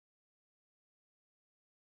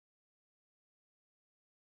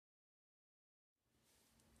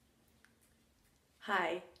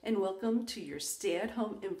Hi, and welcome to your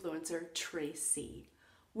stay-at-home influencer, Tracy.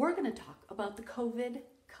 We're going to talk about the COVID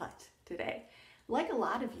cut today. Like a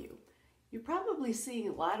lot of you, you're probably seeing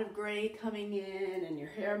a lot of gray coming in and your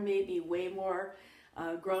hair may be way more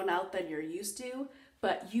grown out than you're used to,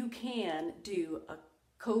 but you can do a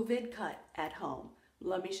COVID cut at home.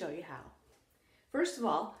 Let me show you how. First of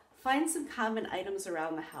all, find some common items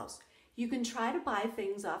around the house. You can try to buy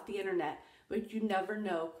things off the internet, but you never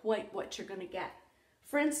know quite what you're going to get.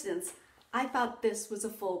 For instance, I thought this was a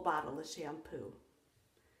full bottle of shampoo.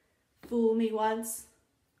 Fool me once,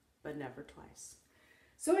 but never twice.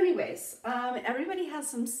 So anyways, everybody has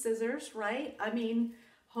some scissors, right? I mean,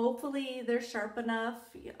 hopefully they're sharp enough.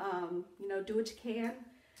 Do what you can.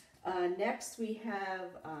 Next we have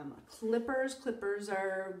clippers. Clippers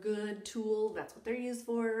are a good tool. That's what they're used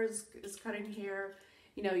for, is cutting hair.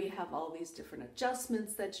 You have all these different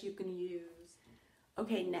adjustments that you can use.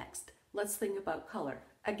 Okay, next, let's think about color.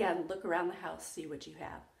 Again, look around the house, see what you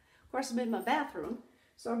have. Of course, I'm in my bathroom,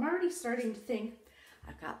 so I'm already starting to think,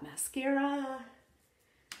 I've got mascara,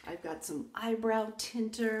 I've got some eyebrow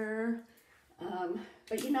tinter,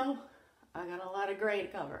 but I got a lot of gray to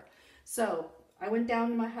cover. So I went down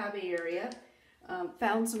to my hobby area,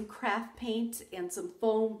 found some craft paint and some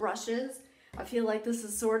foam brushes. I feel like this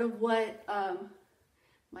is sort of what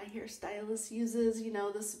my hairstylist uses.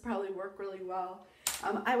 This would probably work really well.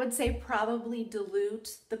 I would say probably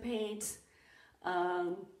dilute the paint,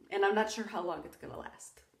 and I'm not sure how long it's going to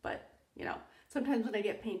last, but sometimes when I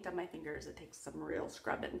get paint on my fingers, it takes some real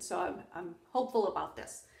scrubbing, so I'm hopeful about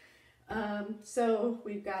this. So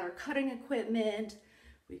we've got our cutting equipment,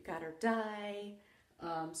 we've got our dye,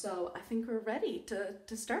 so I think we're ready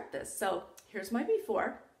to start this. So here's my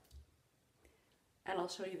before, and I'll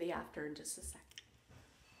show you the after in just a second.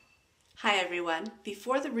 Hi everyone.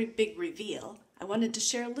 Before the big reveal, I wanted to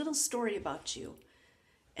share a little story about you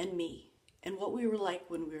and me and what we were like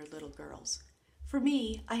when we were little girls. For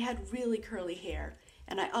me, I had really curly hair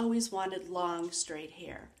and I always wanted long, straight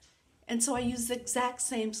hair. And so I used the exact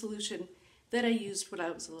same solution that I used when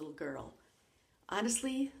I was a little girl.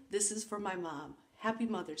 Honestly, this is for my mom. Happy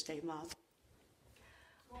Mother's Day, Mom.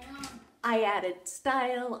 I added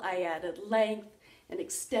style, I added length and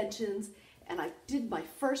extensions, and I did my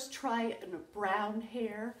first try in a brown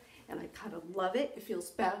hair, and I kind of love it. It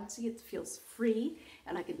feels bouncy, it feels free,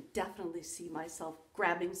 and I can definitely see myself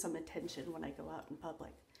grabbing some attention when I go out in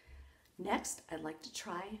public. Next, I'd like to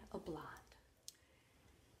try a blonde.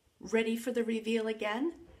 Ready for the reveal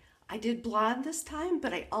again? I did blonde this time,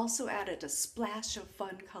 but I also added a splash of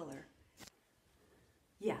fun color.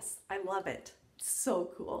 Yes, I love it. It's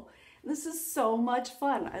so cool. This is so much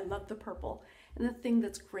fun. I love the purple. And the thing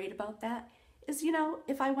that's great about that is,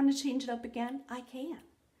 if I want to change it up again, I can.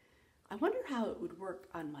 I wonder how it would work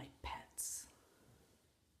on my pets.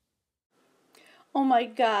 Oh my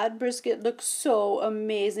God, Brisket looks so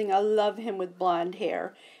amazing. I love him with blonde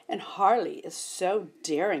hair. And Harley is so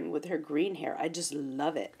daring with her green hair. I just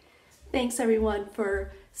love it. Thanks everyone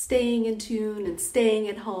for staying in tune and staying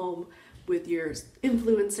at home with your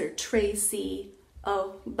influencer, Tracy.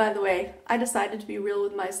 Oh, by the way, I decided to be real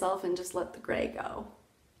with myself and just let the gray go.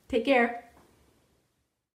 Take care.